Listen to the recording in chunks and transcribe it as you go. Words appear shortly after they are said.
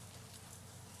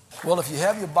Well, if you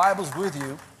have your Bibles with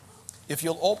you, if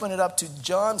you'll open it up to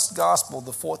John's Gospel,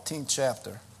 the 14th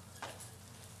chapter.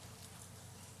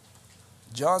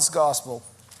 John's Gospel,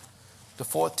 the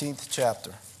 14th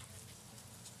chapter.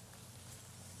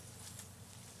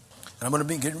 And I'm going to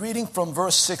begin reading from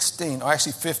verse 16, or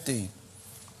actually 15.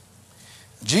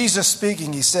 Jesus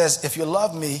speaking, he says, "If you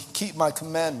love me, keep my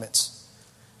commandments.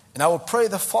 And I will pray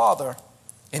the Father,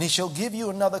 and he shall give you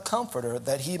another comforter,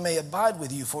 that he may abide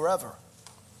with you forever.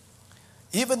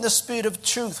 Even the Spirit of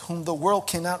truth, whom the world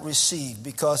cannot receive,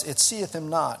 because it seeth him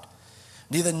not,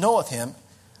 neither knoweth him,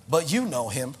 but you know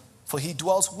him, for he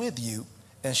dwells with you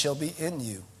and shall be in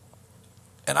you.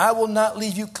 And I will not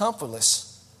leave you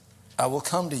comfortless. I will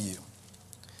come to you."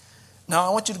 Now I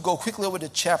want you to go quickly over to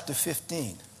chapter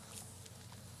 15,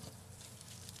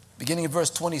 beginning in verse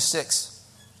 26.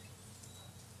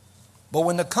 "But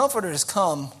when the Comforter is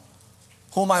come,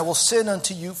 whom I will send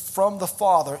unto you from the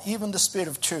Father, even the Spirit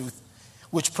of truth,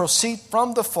 which proceed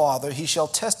from the Father, he shall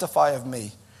testify of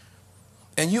me.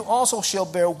 And you also shall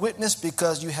bear witness,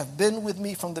 because you have been with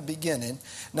me from the beginning."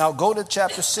 Now go to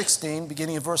chapter 16,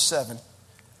 beginning in verse 7.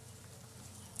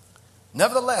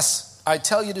 "Nevertheless, I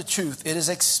tell you the truth, it is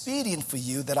expedient for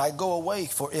you that I go away.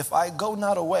 For if I go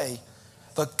not away,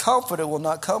 the Comforter will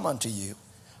not come unto you.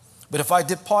 But if I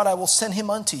depart, I will send him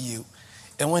unto you.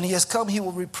 And when he has come, he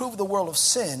will reprove the world of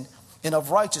sin, and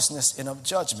of righteousness, and of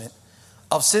judgment.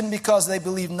 Of sin, because they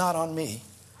believe not on me.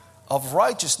 Of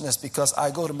righteousness, because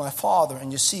I go to my Father,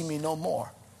 and you see me no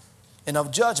more. And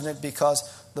of judgment, because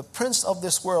the prince of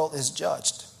this world is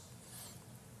judged."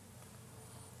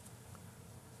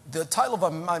 The title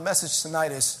of my message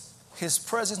tonight is "His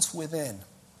Presence Within."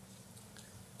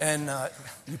 And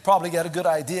you probably got a good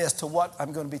idea as to what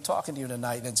I'm going to be talking to you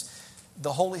tonight. It's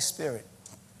the Holy Spirit.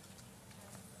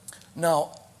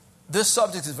 Now, this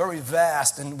subject is very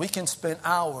vast, and we can spend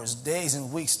hours, days,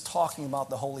 and weeks talking about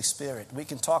the Holy Spirit. We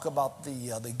can talk about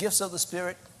the gifts of the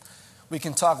Spirit. We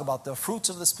can talk about the fruits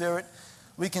of the Spirit.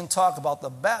 We can talk about the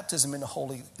baptism in the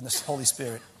Holy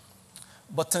Spirit.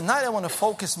 But tonight I want to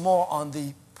focus more on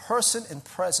the person and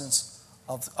presence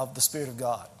of the Spirit of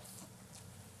God.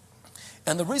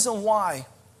 And the reason why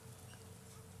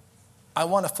I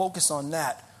want to focus on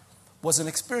that was an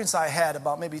experience I had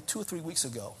about maybe 2 or 3 weeks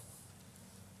ago.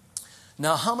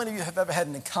 Now, how many of you have ever had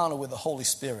an encounter with the Holy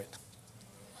Spirit?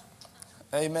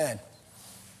 Amen.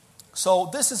 So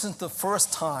this isn't the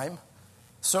first time,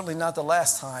 certainly not the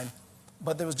last time,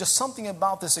 but there was just something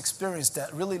about this experience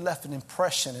that really left an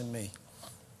impression in me.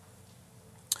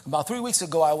 About 3 weeks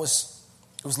ago, it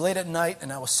was late at night,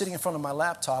 and I was sitting in front of my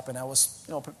laptop, and I was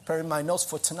preparing my notes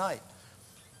for tonight.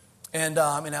 And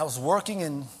I was working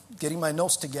and getting my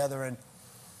notes together, and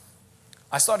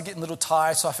I started getting a little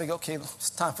tired, so I figured, okay, it's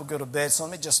time for go to bed, so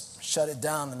let me just shut it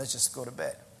down and let's just go to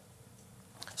bed.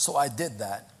 So I did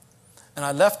that, and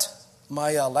I left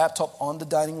my laptop on the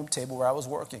dining room table where I was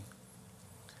working.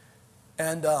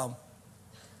 And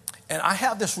I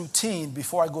have this routine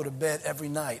before I go to bed every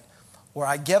night, where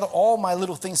I gather all my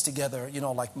little things together,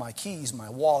 like my keys, my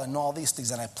wallet, and all these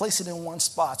things, and I place it in one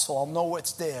spot so I'll know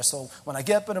it's there. So when I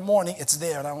get up in the morning, it's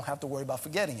there, and I don't have to worry about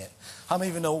forgetting it. How many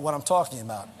of you know what I'm talking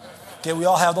about? Okay, we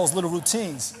all have those little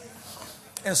routines.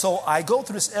 And so I go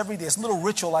through this every day. It's a little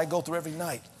ritual I go through every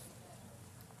night.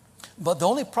 But the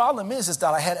only problem is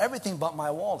that I had everything but my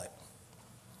wallet.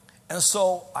 And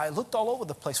so I looked all over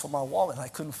the place for my wallet, and I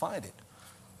couldn't find it.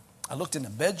 I looked in the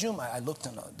bedroom, I looked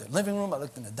in the living room, I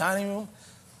looked in the dining room,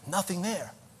 nothing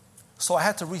there. So I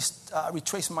had to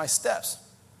retrace my steps.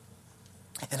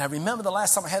 And I remember the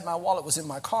last time I had my wallet was in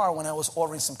my car when I was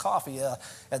ordering some coffee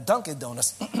at Dunkin'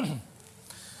 Donuts.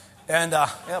 And,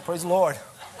 praise the Lord.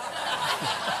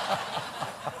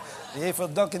 Yay for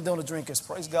Dunkin' Donut drinkers,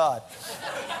 praise God.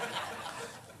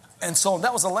 And so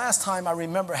that was the last time I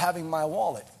remember having my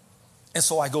wallet. And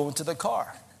so I go into the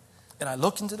car. And I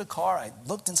looked into the car, I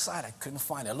looked inside, I couldn't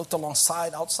find it. I looked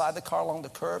outside the car, along the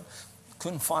curb,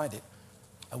 couldn't find it.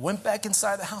 I went back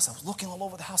inside the house, I was looking all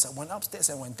over the house. I went upstairs,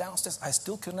 I went downstairs, I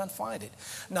still could not find it.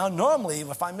 Now, normally,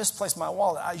 if I misplaced my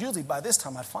wallet, usually by this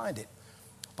time I'd find it.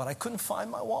 But I couldn't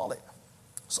find my wallet.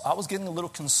 So I was getting a little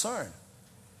concerned.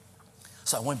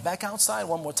 So I went back outside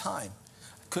one more time.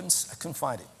 I couldn't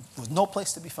find it. There was no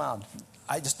place to be found.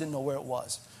 I just didn't know where it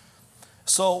was.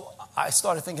 So I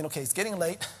started thinking, okay, it's getting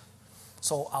late.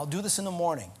 So I'll do this in the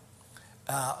morning.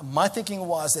 My thinking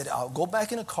was that I'll go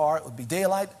back in the car. It would be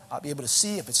daylight. I'll be able to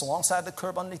see. If it's alongside the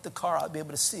curb underneath the car, I'll be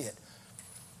able to see it.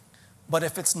 But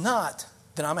if it's not,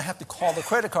 then I'm going to have to call the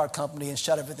credit card company and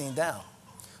shut everything down.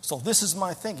 So this is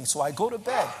my thinking. So I go to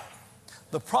bed.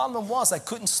 The problem was I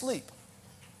couldn't sleep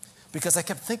because I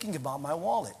kept thinking about my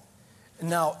wallet.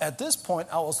 Now, at this point,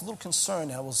 I was a little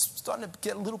concerned. I was starting to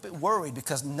get a little bit worried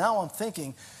because now I'm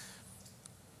thinking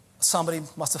somebody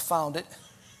must have found it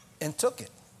and took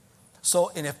it.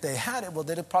 So, and if they had it, well,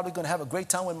 they're probably going to have a great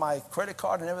time with my credit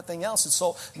card and everything else. And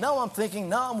so now I'm thinking,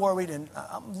 now I'm worried and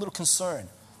I'm a little concerned.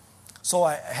 So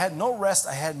I had no rest.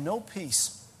 I had no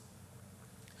peace.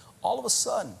 All of a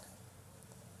sudden,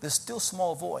 this still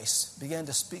small voice began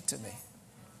to speak to me.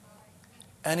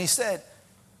 And he said,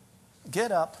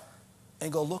 get up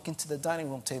and go look into the dining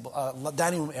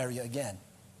room area again.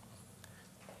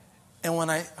 And when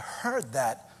I heard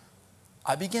that,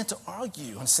 I began to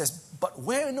argue and says, but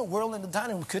where in the world in the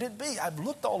dining room could it be? I've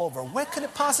looked all over. Where could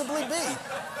it possibly be?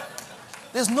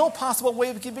 There's no possible way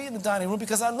it could be in the dining room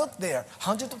because I looked there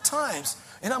hundreds of times.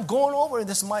 And I'm going over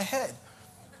this in my head.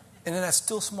 And then that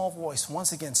still small voice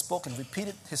once again spoke and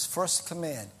repeated his first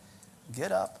command.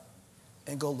 Get up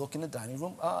and go look in the dining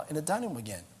room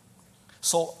again.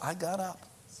 So I got up.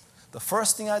 The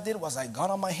first thing I did was I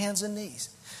got on my hands and knees,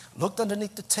 looked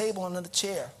underneath the table and under the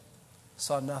chair,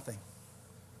 saw nothing.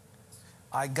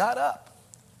 I got up,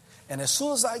 and as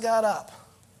soon as I got up,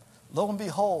 lo and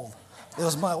behold, it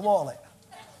was my wallet.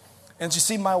 And you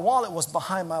see, my wallet was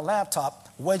behind my laptop,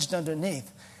 wedged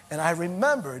underneath. And I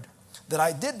remembered that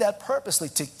I did that purposely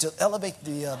to elevate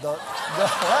the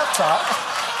laptop.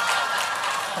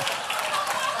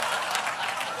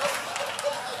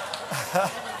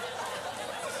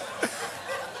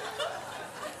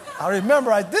 I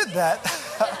remember I did that.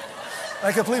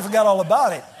 I completely forgot all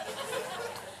about it.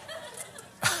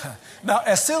 Now,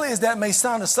 as silly as that may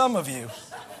sound to some of you,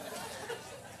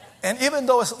 and even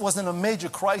though it wasn't a major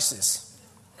crisis,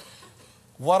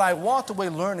 what I walked away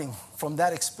learning from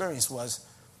that experience was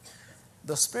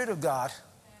the Spirit of God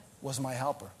was my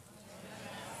helper.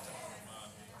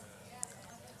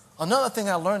 Another thing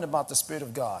I learned about the Spirit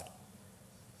of God,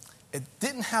 it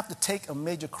didn't have to take a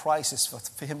major crisis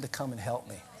for him to come and help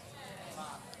me.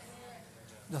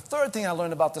 The third thing I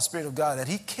learned about the Spirit of God, that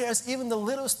he cares even the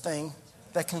littlest thing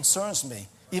that concerns me,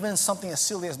 even something as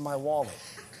silly as my wallet.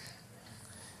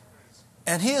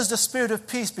 And he is the Spirit of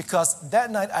peace because that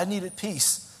night I needed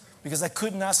peace because I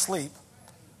could not sleep.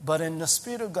 But in the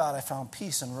Spirit of God, I found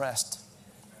peace and rest.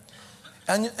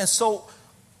 And so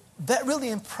that really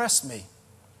impressed me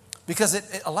because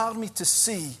it allowed me to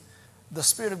see the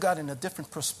Spirit of God in a different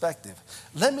perspective.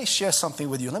 Let me share something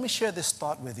with you. Let me share this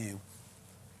thought with you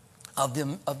of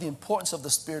the importance of the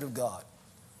Spirit of God.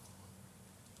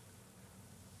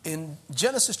 In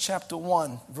Genesis chapter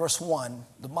 1, verse 1,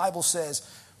 the Bible says,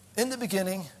 in the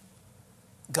beginning,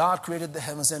 God created the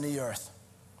heavens and the earth.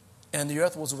 And the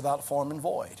earth was without form and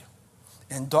void.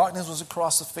 And darkness was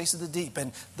across the face of the deep.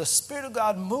 And the Spirit of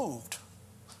God moved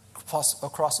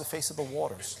across the face of the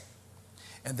waters.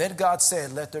 And then God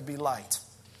said, let there be light.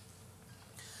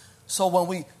 So when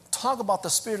we talk about the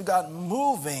Spirit of God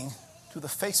moving to the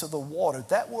face of the water,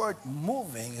 that word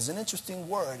moving is an interesting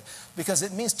word because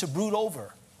it means to brood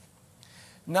over.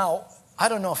 Now, I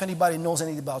don't know if anybody knows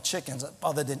anything about chickens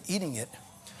other than eating it,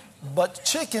 but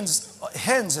chickens,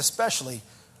 hens especially,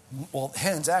 well,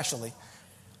 hens actually,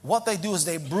 what they do is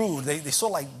they brood. They sort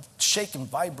of like shake and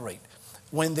vibrate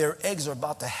when their eggs are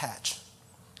about to hatch.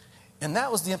 And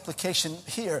that was the implication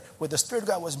here where the Spirit of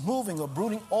God was moving or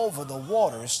brooding over the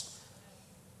waters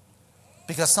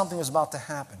because something was about to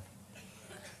happen.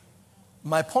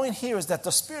 My point here is that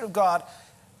the Spirit of God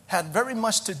had very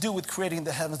much to do with creating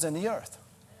the heavens and the earth.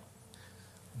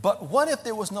 But what if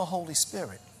there was no Holy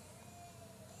Spirit?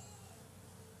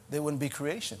 There wouldn't be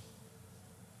creation.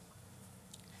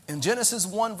 In Genesis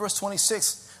 1, verse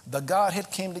 26, the Godhead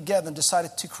came together and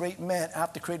decided to create man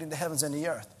after creating the heavens and the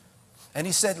earth. And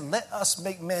he said, let us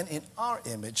make man in our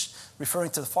image,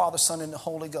 referring to the Father, Son, and the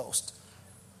Holy Ghost.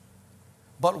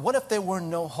 But what if there were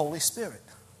no Holy Spirit?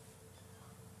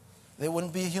 There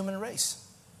wouldn't be a human race.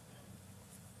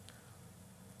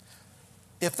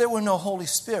 If there were no Holy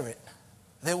Spirit,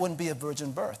 there wouldn't be a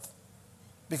virgin birth.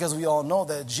 Because we all know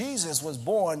that Jesus was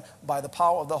born by the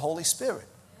power of the Holy Spirit.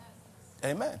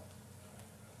 Amen.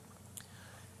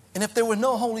 And if there were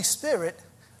no Holy Spirit,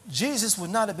 Jesus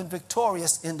would not have been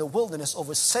victorious in the wilderness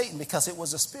over Satan because it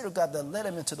was the Spirit of God that led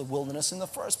him into the wilderness in the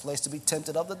first place to be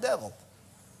tempted of the devil.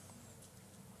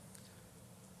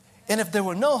 And if there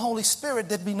were no Holy Spirit,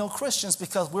 there'd be no Christians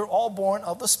because we're all born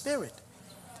of the Spirit.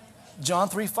 John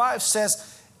 3:5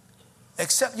 says,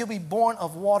 except you be born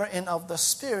of water and of the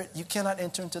Spirit, you cannot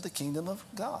enter into the kingdom of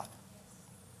God.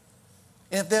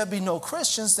 And if there be no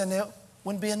Christians, then there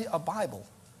wouldn't be a Bible.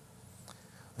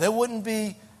 There wouldn't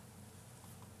be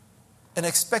an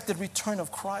expected return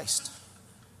of Christ.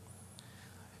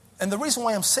 And the reason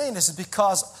why I'm saying this is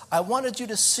because I wanted you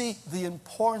to see the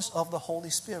importance of the Holy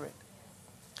Spirit.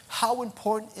 How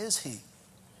important is He?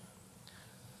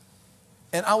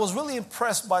 And I was really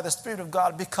impressed by the Spirit of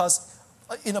God because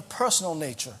in a personal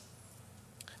nature,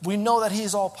 we know that He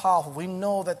is all powerful. We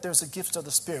know that there's a gift of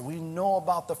the Spirit. We know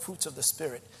about the fruits of the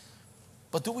Spirit.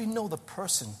 But do we know the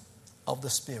person of the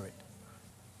Spirit?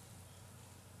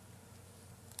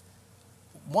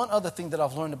 One other thing that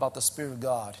I've learned about the Spirit of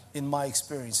God in my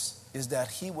experience is that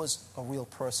He was a real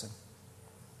person.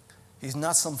 He's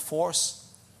not some force.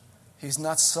 He's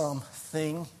not some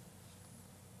thing.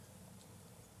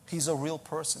 He's a real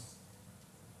person.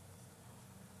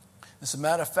 As a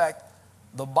matter of fact,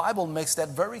 the Bible makes that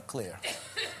very clear.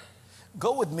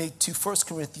 Go with me to 1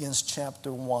 Corinthians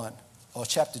chapter 1 or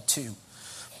chapter 2.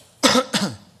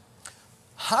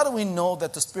 How do we know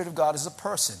that the Spirit of God is a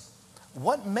person?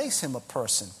 What makes Him a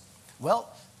person? Well,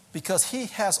 because He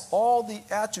has all the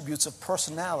attributes of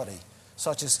personality,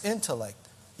 such as intellect,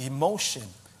 emotion,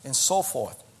 and so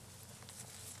forth.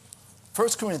 1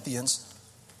 Corinthians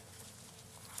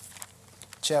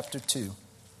chapter 2,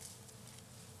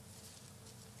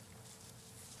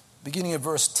 beginning at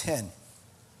verse 10.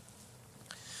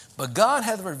 But God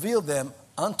hath revealed them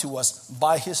unto us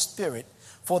by His Spirit,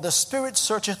 for the Spirit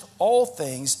searcheth all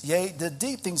things, yea, the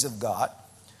deep things of God.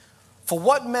 For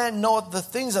what man knoweth the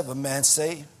things of a man,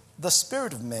 say, the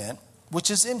spirit of man, which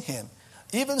is in him?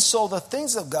 Even so the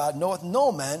things of God knoweth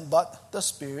no man but the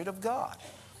Spirit of God.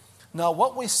 Now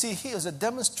what we see here is a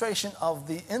demonstration of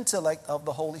the intellect of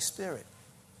the Holy Spirit.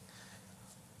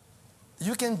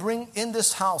 You can bring in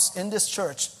this house, in this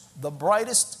church, the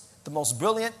brightest, the most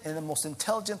brilliant, and the most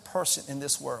intelligent person in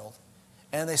this world,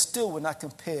 and they still would not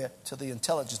compare to the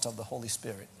intelligence of the Holy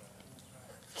Spirit.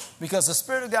 Because the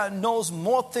Spirit of God knows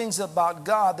more things about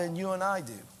God than you and I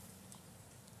do.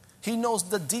 He knows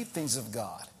the deep things of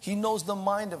God. He knows the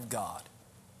mind of God.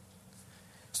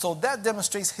 So that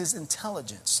demonstrates His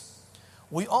intelligence.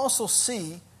 We also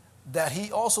see that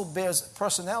He also bears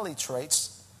personality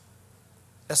traits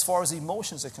as far as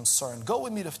emotions are concerned. Go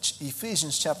with me to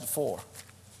Ephesians chapter 4.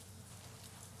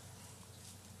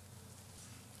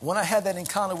 When I had that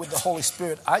encounter with the Holy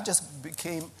Spirit, I just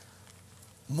became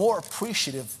more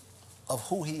appreciative of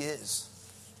who He is.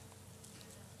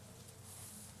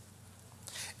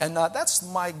 And now that's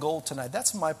my goal tonight.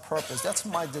 That's my purpose. That's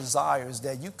my desire, is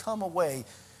that you come away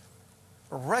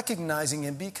recognizing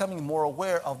and becoming more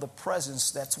aware of the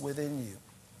presence that's within you,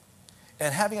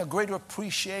 and having a greater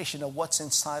appreciation of what's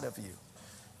inside of you,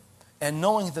 and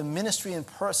knowing the ministry in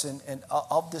person and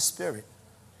of the Spirit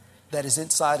that is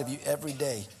inside of you every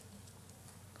day.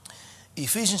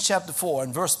 Ephesians chapter 4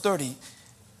 and verse 30,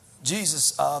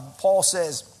 Paul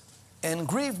says, and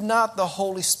grieve not the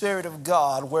Holy Spirit of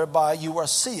God, whereby you are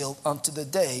sealed unto the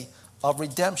day of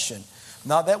redemption.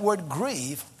 Now that word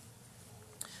grieve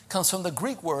comes from the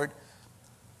Greek word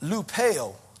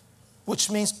lupeo,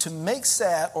 which means to make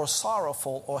sad or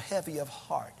sorrowful or heavy of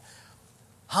heart.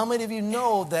 How many of you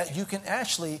know that you can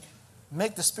actually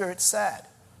make the Spirit sad?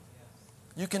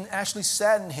 You can actually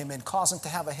sadden Him and cause Him to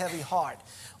have a heavy heart.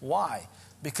 Why?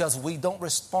 Because we don't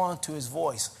respond to His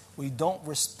voice. We don't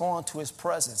respond to His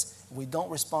presence. We don't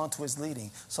respond to His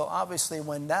leading. So obviously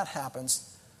when that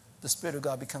happens, the Spirit of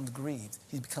God becomes grieved.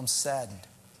 He becomes saddened.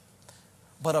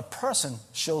 But a person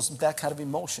shows that kind of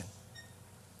emotion.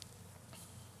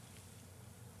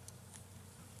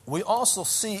 We also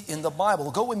see in the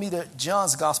Bible, go with me to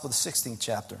John's Gospel, the 16th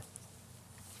chapter,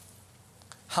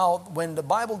 how when the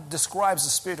Bible describes the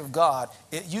Spirit of God,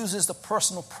 it uses the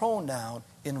personal pronoun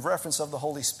in reference of the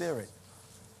Holy Spirit.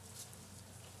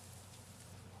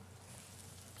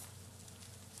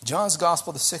 John's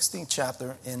Gospel, the 16th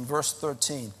chapter, in verse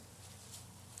 13.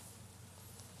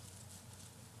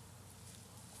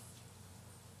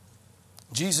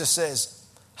 Jesus says,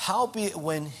 howbeit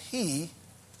when He,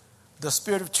 the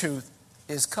Spirit of truth,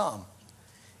 is come,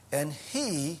 and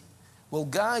He will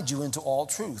guide you into all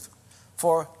truth.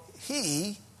 For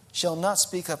He shall not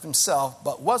speak of Himself,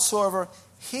 but whatsoever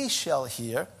He shall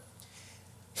hear,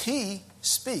 He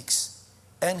speaks,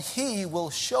 and He will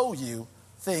show you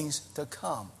things to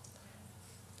come.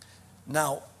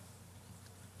 Now,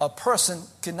 a person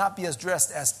cannot be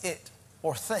addressed as it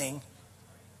or thing,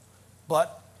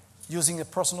 but using a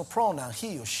personal pronoun,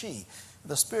 he or she.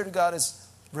 The Spirit of God is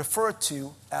referred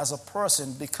to as a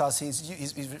person because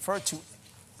he's referred to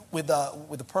with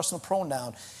a personal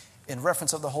pronoun in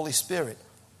reference of the Holy Spirit.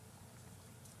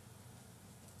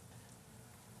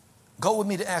 Go with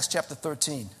me to Acts chapter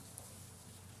 13.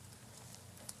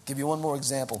 Give you one more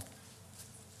example.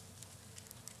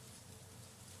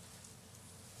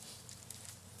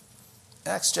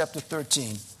 Acts chapter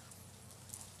 13.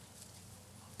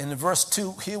 And in verse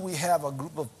 2, here we have a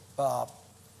group of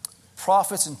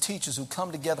prophets and teachers who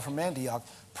come together from Antioch,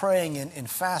 praying and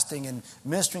fasting and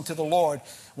ministering to the Lord,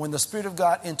 when the Spirit of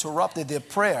God interrupted their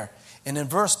prayer. And in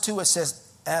verse 2 it says,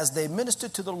 as they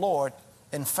ministered to the Lord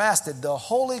and fasted, the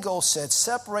Holy Ghost said,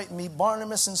 separate me,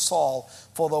 Barnabas and Saul,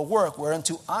 for the work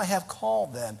whereunto I have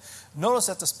called them. Notice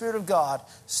that the Spirit of God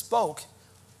spoke,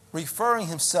 referring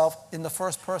himself in the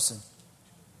first person.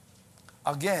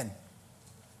 Again,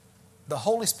 the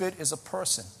Holy Spirit is a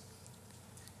person.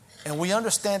 And we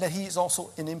understand that he is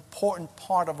also an important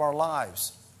part of our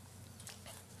lives.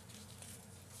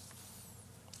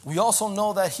 We also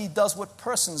know that he does what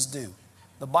persons do.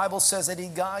 The Bible says that he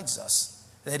guides us,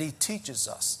 that he teaches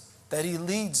us, that he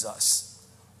leads us.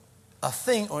 A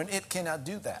thing or an it cannot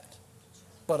do that,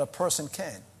 but a person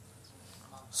can.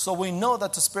 So we know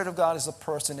that the Spirit of God is a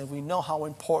person, and we know how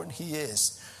important he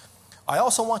is. I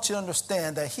also want you to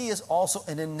understand that he is also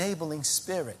an enabling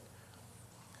spirit.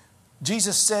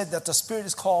 Jesus said that the Spirit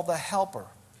is called the helper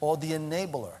or the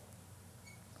enabler.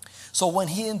 So when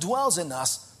he indwells in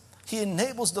us, he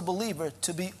enables the believer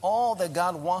to be all that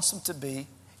God wants him to be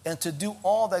and to do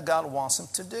all that God wants him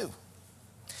to do.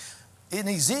 In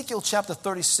Ezekiel chapter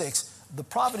 36, the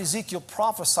prophet Ezekiel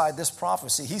prophesied this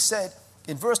prophecy. He said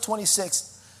in verse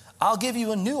 26, I'll give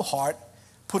you a new heart,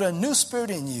 put a new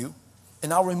spirit in you,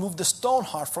 and I'll remove the stone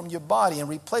heart from your body and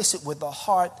replace it with a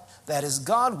heart that is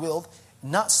God-willed,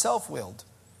 not self-willed.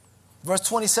 Verse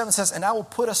 27 says, and I will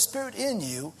put a spirit in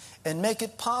you and make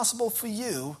it possible for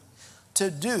you to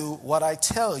do what I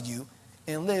tell you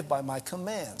and live by my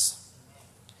commands.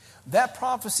 That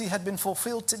prophecy had been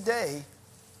fulfilled today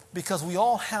because we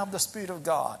all have the Spirit of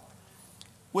God,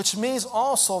 which means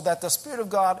also that the Spirit of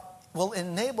God will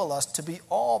enable us to be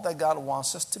all that God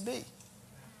wants us to be.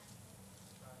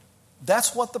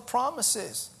 That's what the promise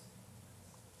is.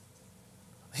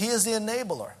 He is the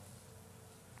enabler.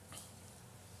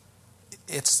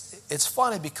 It's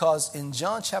funny because in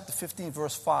John chapter 15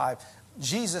 verse 5,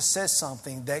 Jesus says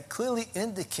something that clearly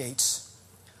indicates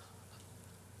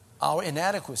our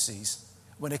inadequacies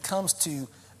when it comes to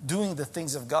doing the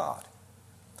things of God.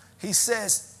 He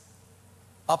says,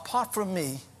 apart from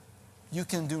me, you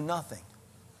can do nothing.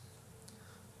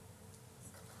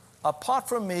 Apart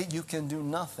from me, you can do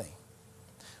nothing.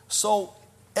 So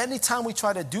anytime we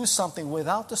try to do something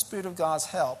without the Spirit of God's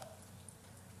help,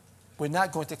 we're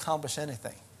not going to accomplish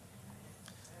anything.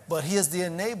 But he is the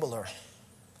enabler.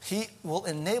 He will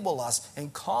enable us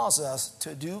and cause us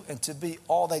to do and to be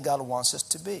all that God wants us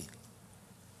to be.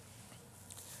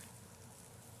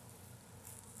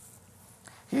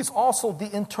 He's also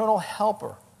the internal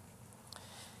helper.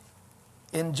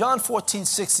 In John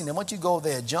 14:16, I want you to go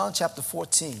there, John chapter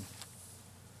 14.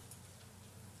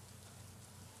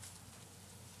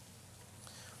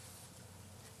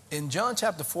 In John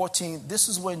chapter 14, this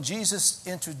is when Jesus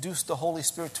introduced the Holy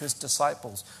Spirit to his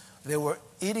disciples. They were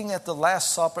eating at the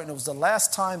Last Supper, and it was the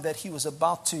last time that he was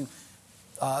about to,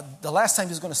 the last time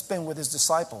he was going to spend with his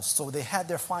disciples. So they had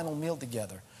their final meal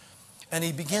together. And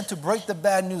he began to break the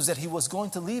bad news that he was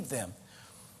going to leave them.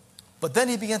 But then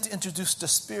he began to introduce the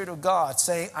Spirit of God,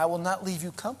 saying, I will not leave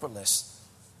you comfortless.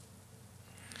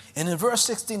 And in verse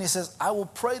 16, he says, I will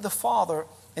pray the Father,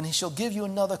 and he shall give you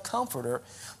another comforter,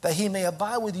 that he may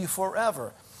abide with you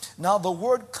forever. Now, the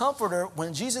word comforter,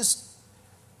 when Jesus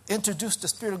introduced the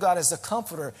Spirit of God as the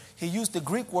comforter, he used the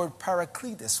Greek word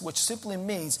parakletos, which simply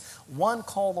means one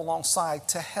called alongside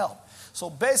to help. So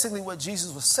basically what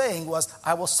Jesus was saying was,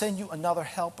 I will send you another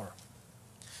helper.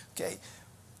 Okay?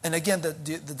 And again,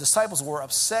 the disciples were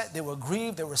upset, they were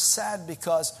grieved, they were sad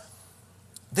because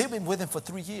they've been with him for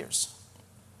 3 years.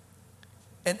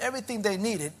 And everything they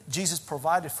needed, Jesus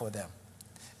provided for them.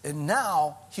 And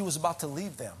now he was about to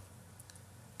leave them.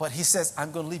 But he says,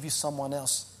 I'm going to leave you someone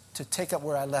else to take up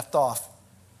where I left off.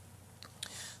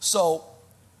 So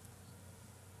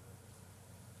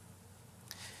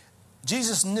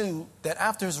Jesus knew that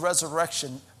after his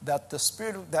resurrection, that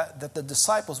the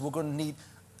disciples were going to need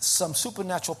some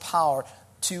supernatural power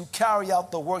to carry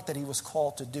out the work that he was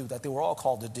called to do, that they were all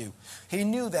called to do. He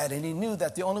knew that, and he knew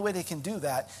that the only way they can do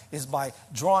that is by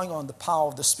drawing on the power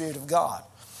of the Spirit of God,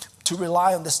 to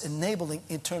rely on this enabling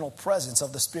internal presence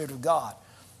of the Spirit of God.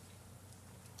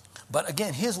 But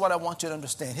again, here's what I want you to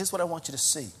understand. Here's what I want you to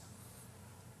see.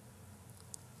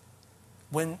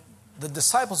 When the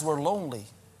disciples were lonely,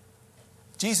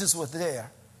 Jesus was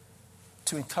there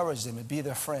to encourage them and be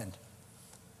their friend.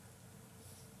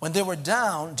 When they were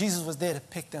down, Jesus was there to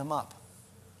pick them up.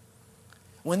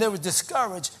 When they were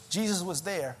discouraged, Jesus was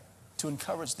there to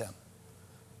encourage them.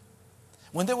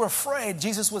 When they were afraid,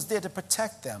 Jesus was there to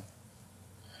protect them.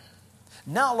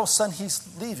 Now all of a sudden he's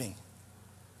leaving.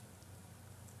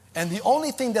 And the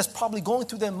only thing that's probably going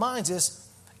through their minds is,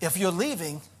 if you're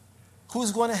leaving,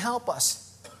 who's going to help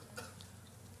us?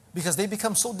 Because they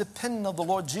become so dependent of the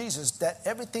Lord Jesus that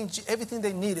everything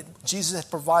they needed, Jesus had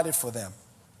provided for them.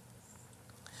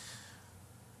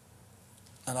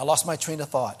 And I lost my train of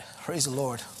thought. Praise the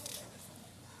Lord.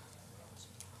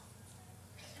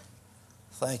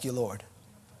 Thank you, Lord.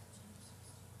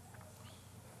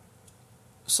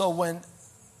 So when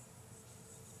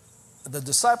the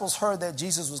disciples heard that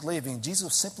Jesus was leaving, Jesus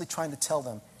was simply trying to tell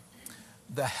them,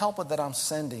 the helper that I'm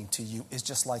sending to you is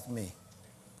just like me.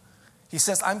 He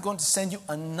says, I'm going to send you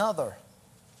another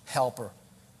helper.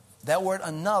 That word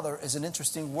another is an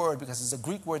interesting word because it's a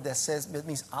Greek word that says, it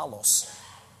means allos.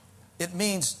 It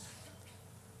means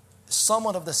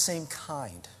someone of the same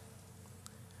kind.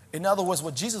 In other words,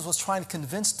 what Jesus was trying to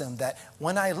convince them that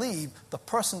when I leave, the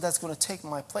person that's going to take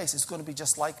my place is going to be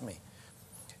just like me.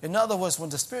 In other words, when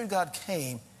the Spirit of God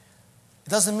came, it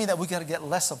doesn't mean that we're going to get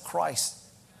less of Christ.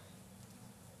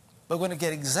 But we're going to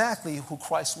get exactly who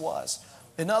Christ was.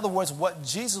 In other words, what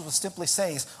Jesus was simply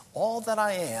saying is, all that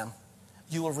I am,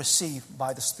 you will receive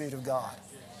by the Spirit of God.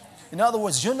 In other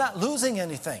words, you're not losing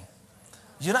anything.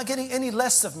 You're not getting any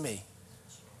less of me.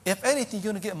 If anything,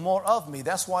 you're going to get more of me.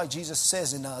 That's why Jesus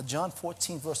says in John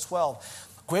 14, verse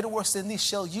 12, greater works than these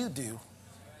shall you do,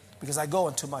 because I go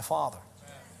unto my Father.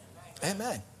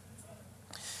 Amen.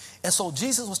 And so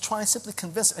Jesus was trying to simply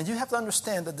convince them. And you have to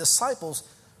understand the disciples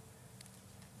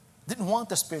didn't want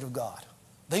the Spirit of God.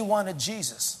 They wanted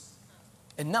Jesus.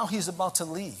 And now he's about to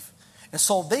leave. And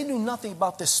so they knew nothing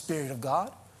about the Spirit of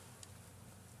God.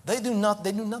 They knew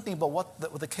nothing about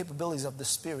what the capabilities of the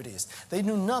Spirit is. They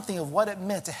knew nothing of what it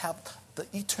meant to have the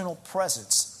eternal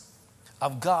presence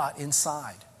of God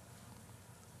inside.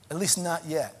 At least not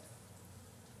yet.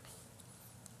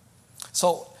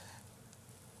 So,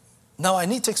 now I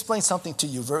need to explain something to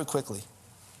you very quickly.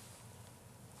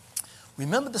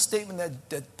 Remember the statement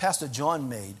that Pastor John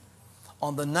made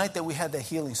on the night that we had the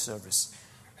healing service.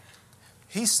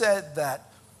 He said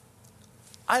that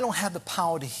I don't have the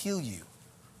power to heal you.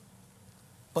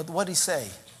 But what did he say?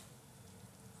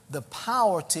 The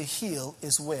power to heal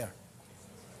is where?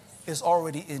 Is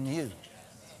already in you.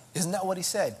 Isn't that what he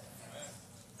said?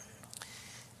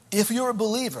 If you're a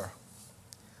believer,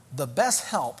 the best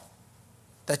help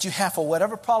that you have for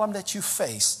whatever problem that you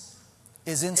face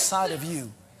is inside of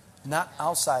you, not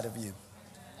outside of you.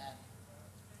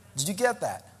 Did you get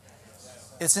that?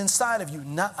 It's inside of you,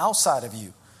 not outside of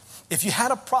you. If you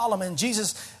had a problem and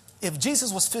if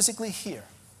Jesus was physically here,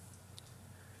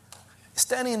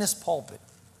 standing in this pulpit,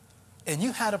 and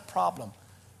you had a problem,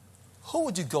 who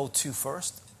would you go to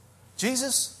first?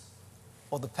 Jesus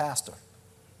or the pastor?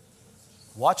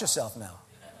 Watch yourself now.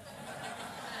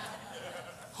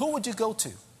 Who would you go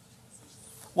to?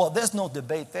 Well, there's no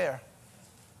debate there.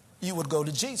 You would go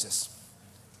to Jesus,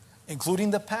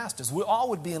 including the pastors. We all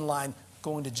would be in line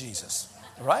going to Jesus,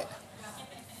 right?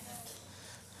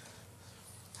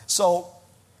 So,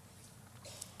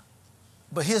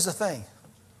 but here's the thing.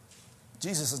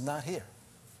 Jesus is not here.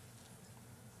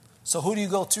 So who do you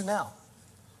go to now?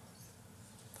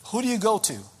 Who do you go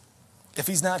to if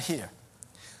he's not here?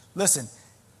 Listen,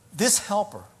 this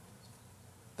helper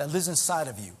that lives inside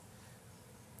of you,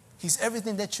 he's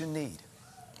everything that you need.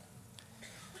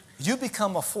 You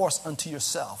become a force unto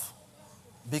yourself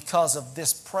because of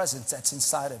this presence that's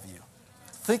inside of you.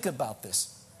 Think about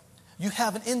this. You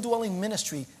have an indwelling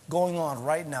ministry going on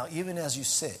right now, even as you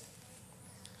sit.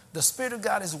 The Spirit of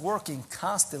God is working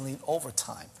constantly in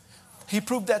overtime. He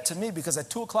proved that to me because at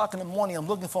 2 o'clock in the morning, I'm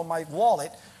looking for my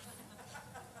wallet,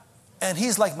 and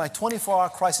he's like my 24-hour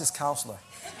crisis counselor.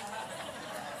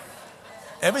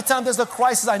 Every time there's a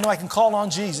crisis, I know I can call on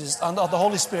Jesus, on the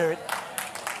Holy Spirit,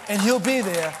 and he'll be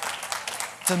there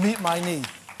to meet my need.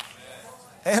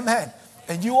 Amen.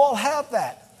 And you all have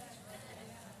that.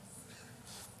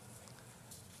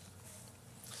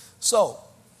 So,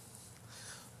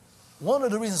 one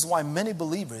of the reasons why many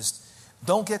believers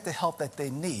don't get the help that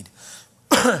they need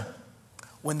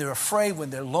when they're afraid, when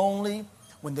they're lonely,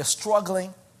 when they're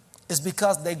struggling, is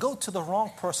because they go to the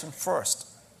wrong person first.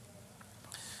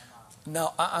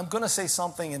 Now, I'm going to say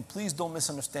something, and please don't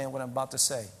misunderstand what I'm about to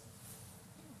say,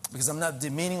 because I'm not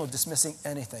demeaning or dismissing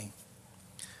anything.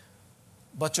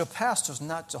 But your pastor is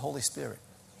not the Holy Spirit.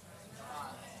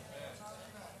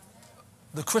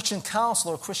 The Christian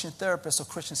counselor, Christian therapist, or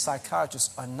Christian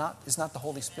psychiatrist is not the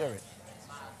Holy Spirit.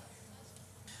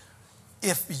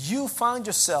 If you find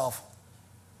yourself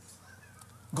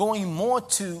going more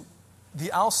to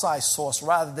the outside source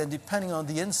rather than depending on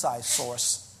the inside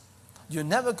source, you're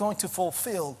never going to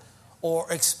fulfill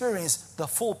or experience the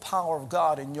full power of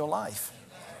God in your life.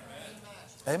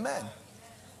 Amen.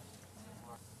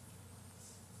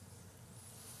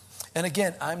 And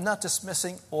again, I'm not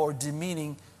dismissing or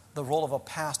demeaning the role of a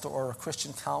pastor or a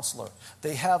Christian counselor.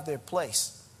 They have their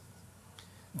place.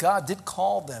 God did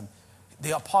call them.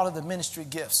 They are part of the ministry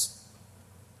gifts.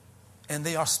 And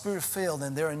they are spirit-filled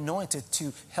and they're anointed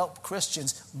to help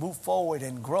Christians move forward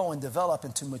and grow and develop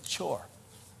and to mature.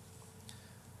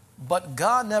 But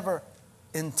God never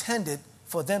intended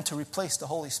for them to replace the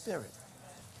Holy Spirit.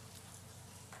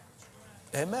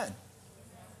 Amen.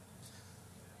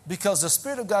 Because the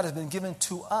Spirit of God has been given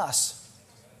to us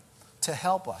to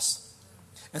help us.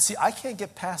 And see, I can't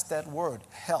get past that word,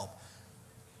 help.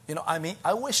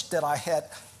 I wish that I had,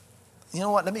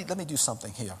 let me do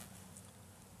something here.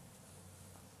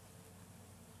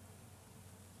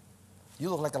 You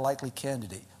look like a likely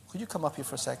candidate. Could you come up here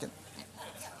for a second?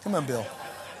 Come on, Bill.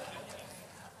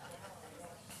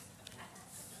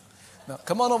 No,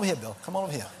 come on over here, Bill. Come on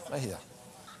over here, right here.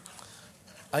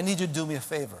 I need you to do me a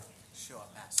favor. Sure,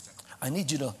 Pastor. I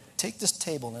need you to take this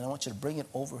table and I want you to bring it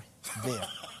over there.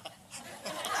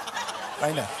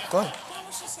 Right now. Go ahead.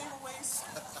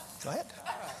 Go ahead.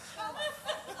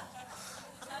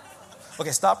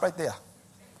 Okay, stop right there.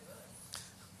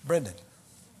 Brendan,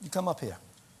 you come up here.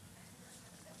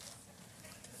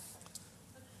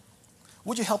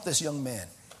 Would you help this young man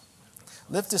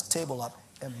lift this table up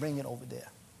and bring it over there?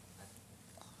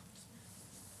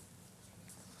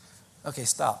 Okay,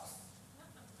 stop.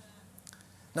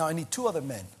 Now I need two other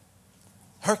men,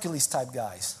 Hercules type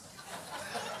guys.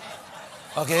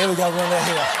 Okay, here we got one right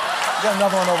here. We got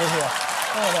another one over here.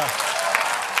 Oh, no.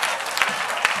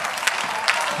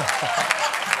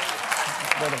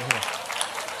 Right over here.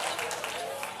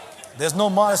 There's no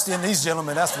modesty in these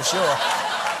gentlemen, that's for sure.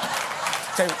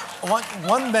 Okay,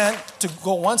 one man to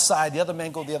go one side, the other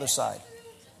man go the other side.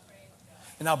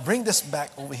 And now bring this back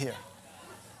over here.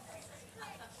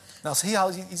 Now see how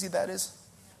easy that is?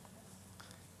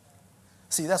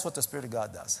 See, that's what the Spirit of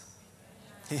God does.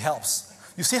 He helps.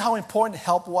 You see how important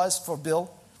help was for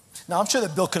Bill? Now, I'm sure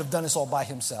that Bill could have done this all by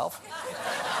himself.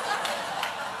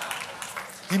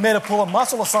 He made a pull a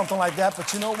muscle or something like that,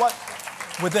 but you know what?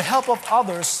 With the help of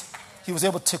others, he was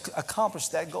able to accomplish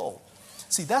that goal.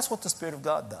 See, that's what the Spirit of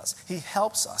God does. He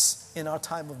helps us in our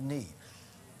time of need.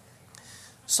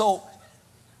 So,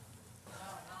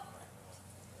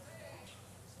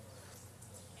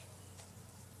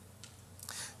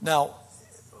 now,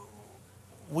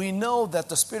 we know that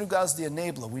the Spirit of God is the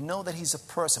enabler. We know that He's a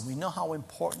person. We know how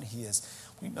important He is.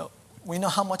 We know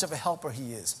how much of a helper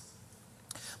He is.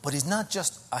 But He's not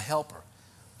just a helper.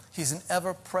 He's an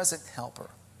ever-present helper.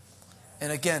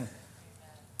 And again,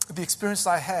 the experience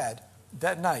I had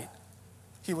that night,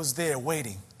 He was there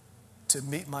waiting to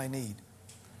meet my need,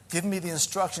 giving me the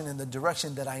instruction and the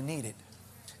direction that I needed.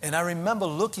 And I remember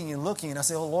looking, and I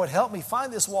said, oh, Lord, help me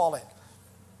find this wallet.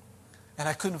 And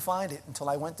I couldn't find it until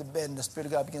I went to bed and the Spirit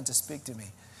of God began to speak to me.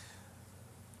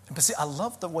 But see, I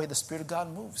love the way the Spirit of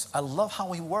God moves. I love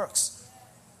how He works.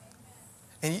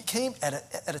 And He came at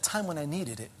a time when I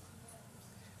needed it.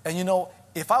 And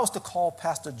if I was to call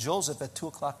Pastor Joseph at 2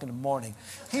 o'clock in the morning,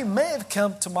 he may have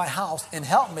come to my house and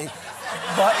helped me,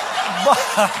 but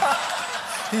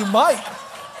he might.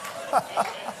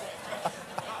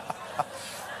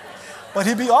 But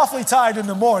he'd be awfully tired in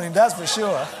the morning, that's for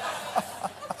sure.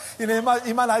 He might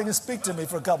not even speak to me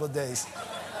for a couple of days.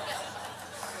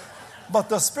 But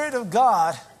the Spirit of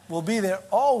God will be there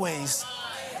always.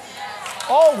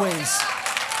 Always.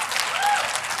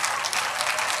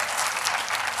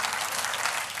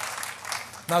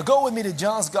 Now go with me to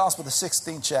John's Gospel, the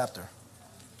 16th chapter.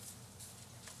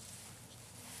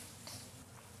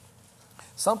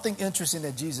 Something interesting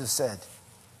that Jesus said.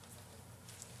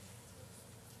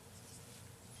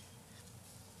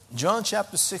 John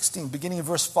chapter 16, beginning in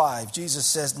verse 5, Jesus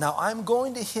says, now I'm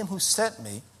going to Him who sent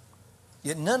me,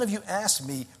 yet none of you ask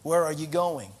me, where are you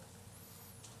going?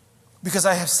 Because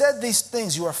I have said these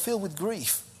things, you are filled with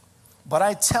grief. But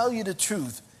I tell you the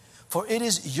truth, for it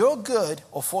is your good,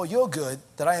 or for your good,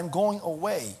 that I am going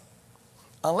away.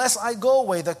 Unless I go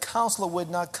away, the Counselor would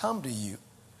not come to you.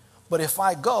 But if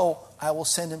I go, I will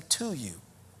send Him to you.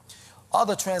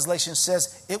 Other translation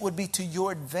says, it would be to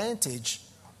your advantage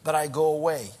that I go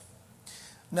away.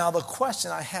 Now the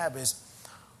question I have is,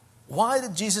 why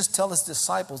did Jesus tell His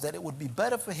disciples that it would be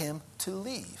better for Him to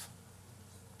leave?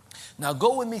 Now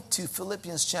go with me to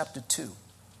Philippians chapter 2.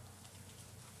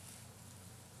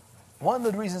 One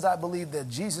of the reasons I believe that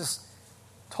Jesus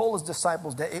told His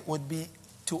disciples that it would be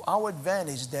to our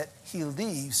advantage that He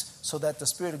leaves so that the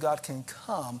Spirit of God can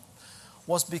come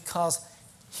was because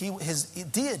His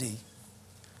deity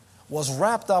was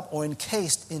wrapped up or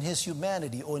encased in his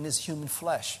humanity or in his human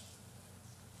flesh.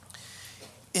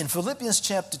 In Philippians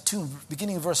chapter 2,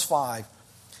 beginning in verse 5,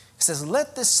 it says,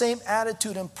 "Let this same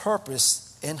attitude and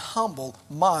purpose and humble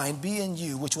mind be in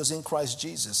you, which was in Christ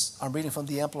Jesus." I'm reading from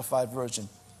the Amplified Version.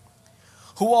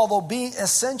 "Who, although being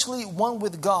essentially one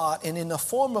with God and in the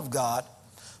form of God,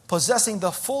 possessing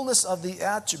the fullness of the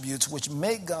attributes which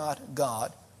make God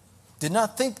God, did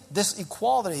not think this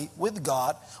equality with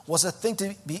God was a thing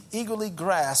to be eagerly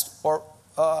grasped or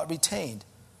retained,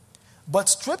 but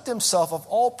stripped himself of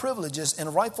all privileges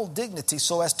and rightful dignity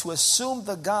so as to assume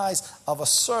the guise of a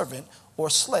servant or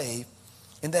slave,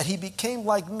 in that he became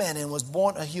like men and was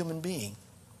born a human being.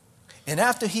 And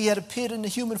after he had appeared in the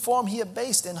human form, he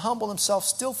abased and humbled himself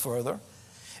still further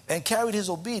and carried his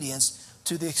obedience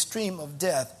to the extreme of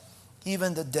death,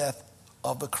 even the death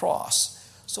of the cross."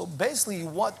 So basically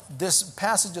what this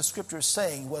passage of Scripture is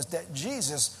saying was that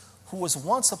Jesus, who was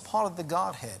once a part of the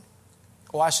Godhead,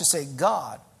 or I should say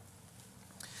God,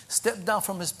 stepped down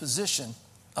from his position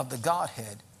of the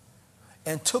Godhead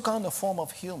and took on the form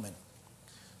of human.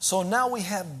 So now we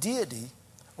have deity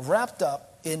wrapped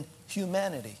up in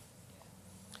humanity.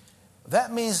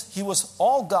 That means he was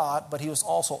all God, but he was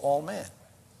also all man.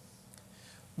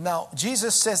 Now,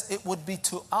 Jesus says it would be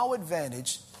to our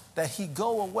advantage that he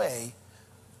go away,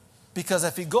 because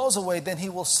if he goes away, then he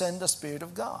will send the Spirit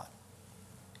of God.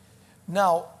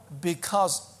 Now,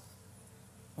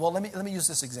 let me use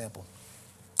this example.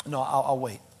 No, I'll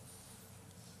wait.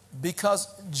 Because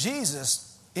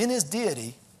Jesus, in his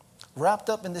deity, wrapped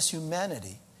up in this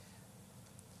humanity,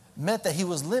 meant that he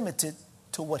was limited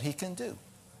to what he can do.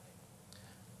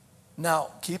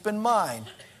 Now, keep in mind,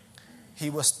 he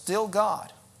was still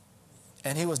God.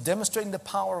 And he was demonstrating the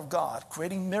power of God,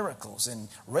 creating miracles and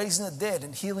raising the dead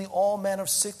and healing all manner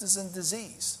of sickness and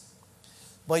disease.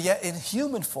 But yet in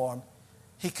human form,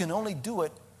 he can only do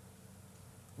it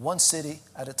one city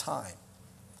at a time,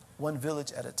 one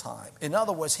village at a time. In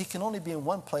other words, he can only be in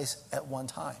one place at one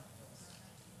time.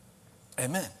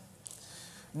 Amen.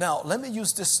 Now, let me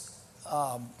use this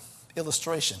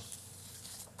illustration.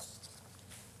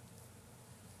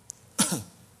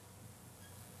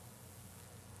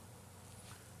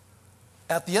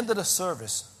 At the end of the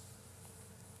service,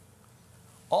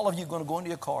 all of you are going to go into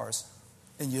your cars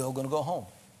and you're going to go home.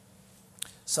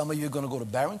 Some of you are going to go to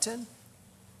Barrington.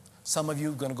 Some of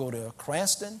you are going to go to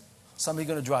Cranston. Some of you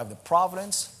are going to drive to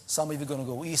Providence. Some of you are going to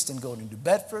go east and go to New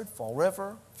Bedford, Fall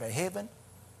River, Fairhaven,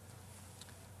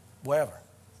 wherever.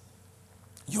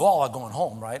 You all are going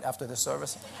home, right, after the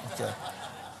service? Okay.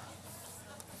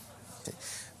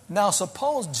 Now,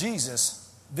 suppose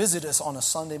Jesus visited us on a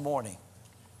Sunday morning.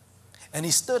 And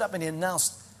he stood up and he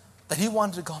announced that he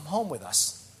wanted to come home with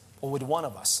us or with one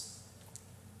of us.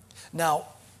 Now,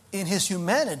 in his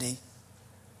humanity,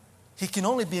 he can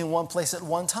only be in one place at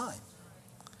one time.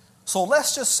 So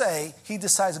let's just say he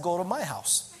decides to go to my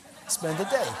house, spend the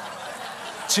day,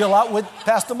 chill out with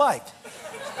Pastor Mike.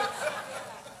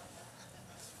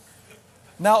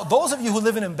 Now, those of you who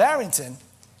live in Barrington,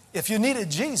 if you needed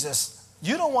Jesus,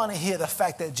 you don't want to hear the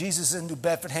fact that Jesus is in New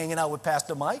Bedford hanging out with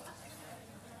Pastor Mike.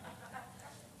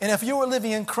 And if you were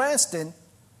living in Cranston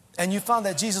and you found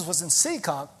that Jesus was in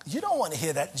Seekonk, you don't want to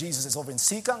hear that Jesus is over in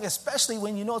Seekonk, especially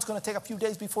when you know it's going to take a few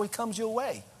days before he comes your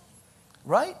way.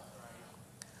 Right?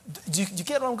 Do you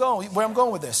get where I'm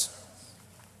going with this?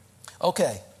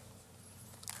 Okay.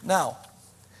 Now,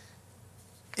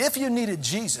 if you needed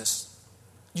Jesus,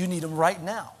 you need him right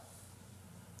now.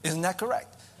 Isn't that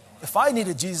correct? If I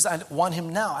needed Jesus, I want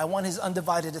him now. I want his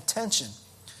undivided attention.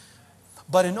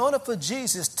 But in order for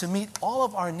Jesus to meet all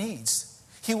of our needs,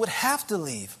 he would have to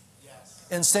leave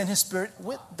and send his Spirit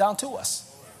down to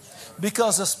us.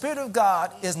 Because the Spirit of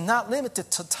God is not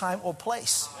limited to time or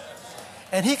place.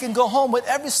 And he can go home with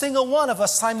every single one of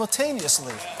us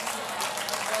simultaneously.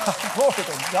 Glory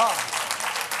to God.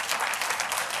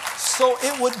 So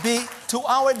it would be to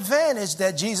our advantage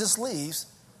that Jesus leaves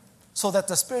so that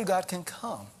the Spirit of God can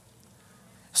come.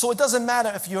 So it doesn't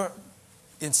matter if you're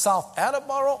in South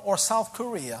Attleboro or South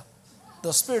Korea,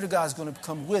 the Spirit of God is going to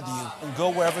come with you and go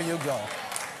wherever you go.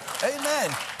 Amen.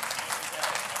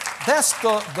 That's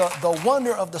the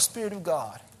wonder of the Spirit of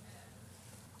God.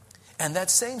 And that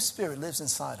same Spirit lives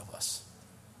inside of us.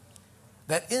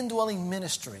 That indwelling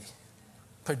ministry,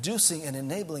 producing and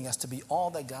enabling us to be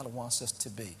all that God wants us to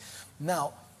be.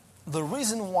 Now, the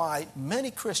reason why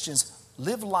many Christians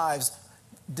live lives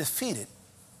defeated,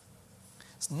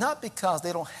 it's not because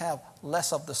they don't have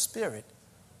less of the Spirit,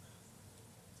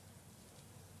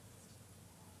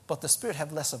 but the Spirit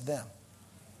have less of them.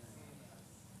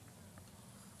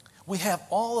 We have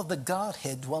all of the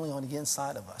Godhead dwelling on the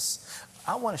inside of us.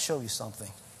 I want to show you something.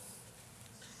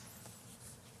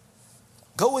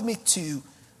 Go with me to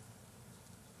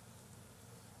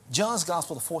John's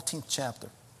Gospel, the 14th chapter.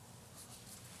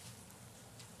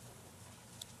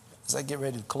 As I get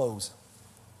ready to close.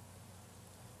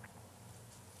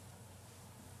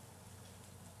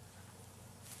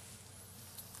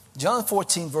 John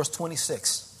 14, verse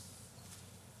 26.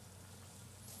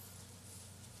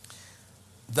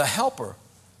 The Helper,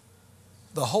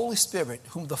 the Holy Spirit,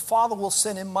 whom the Father will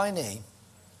send in my name,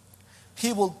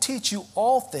 he will teach you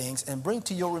all things and bring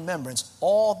to your remembrance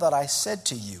all that I said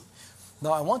to you.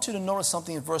 Now, I want you to notice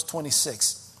something in verse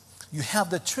 26. You have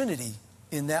the Trinity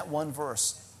in that one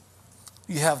verse.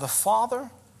 You have the Father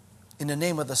in the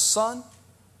name of the Son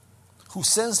who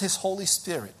sends his Holy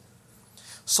Spirit.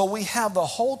 So we have the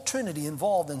whole Trinity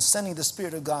involved in sending the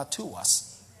Spirit of God to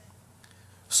us.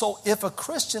 So if a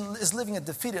Christian is living a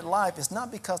defeated life, it's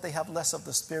not because they have less of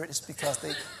the Spirit, it's because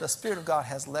the Spirit of God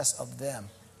has less of them.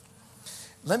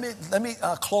 Let me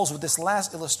close with this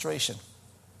last illustration.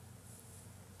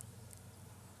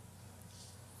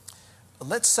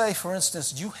 Let's say, for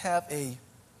instance, you have a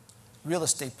real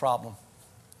estate problem,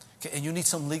 okay, and you need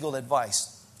some legal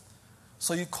advice.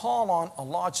 So you call on a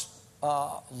large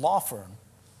law firm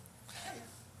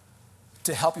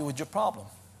to help you with your problem.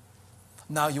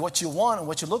 Now, what you want and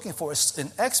what you're looking for is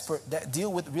an expert that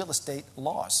deal with real estate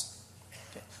laws.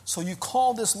 Okay. So you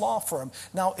call this law firm.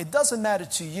 Now, it doesn't matter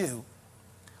to you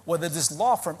whether this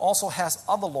law firm also has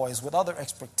other lawyers with other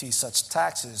expertise, such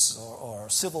taxes or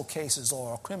civil cases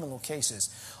or criminal cases.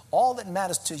 All that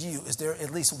matters to you is there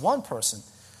at least one person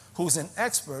who's an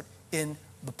expert in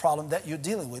the problem that you're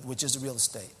dealing with, which is real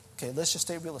estate. Okay, let's just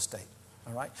say real estate.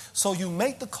 All right. So you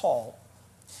make the call,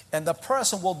 and the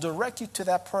person will direct you to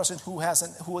that person who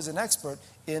is an expert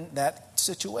in that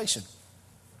situation.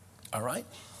 All right.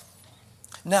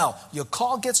 Now, your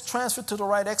call gets transferred to the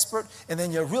right expert, and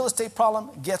then your real estate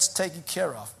problem gets taken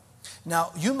care of.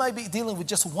 Now, you might be dealing with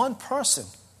just one person,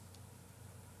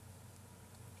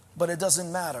 but it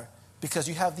doesn't matter because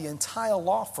you have the entire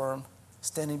law firm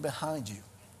standing behind you.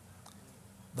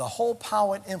 The whole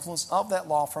power and influence of that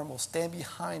law firm will stand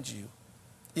behind you,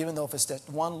 even though if it's that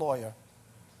one lawyer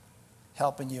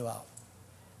helping you out.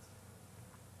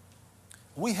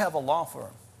 We have a law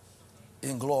firm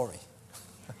in glory.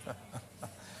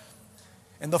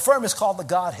 And the firm is called the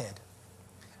Godhead.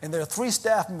 And there are 3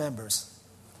 staff members: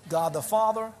 God the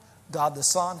Father, God the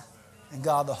Son, and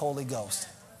God the Holy Ghost.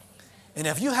 And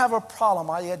if you have a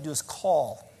problem, all you have to do is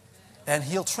call, and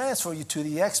he'll transfer you to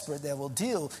the expert that will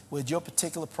deal with your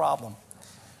particular problem.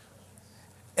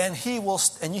 And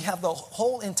you have the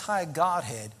whole entire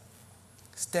Godhead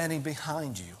standing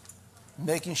behind you,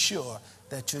 making sure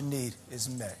that your need is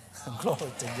met.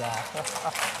 Glory to God.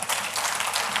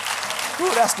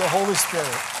 Ooh, that's the Holy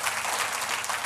Spirit.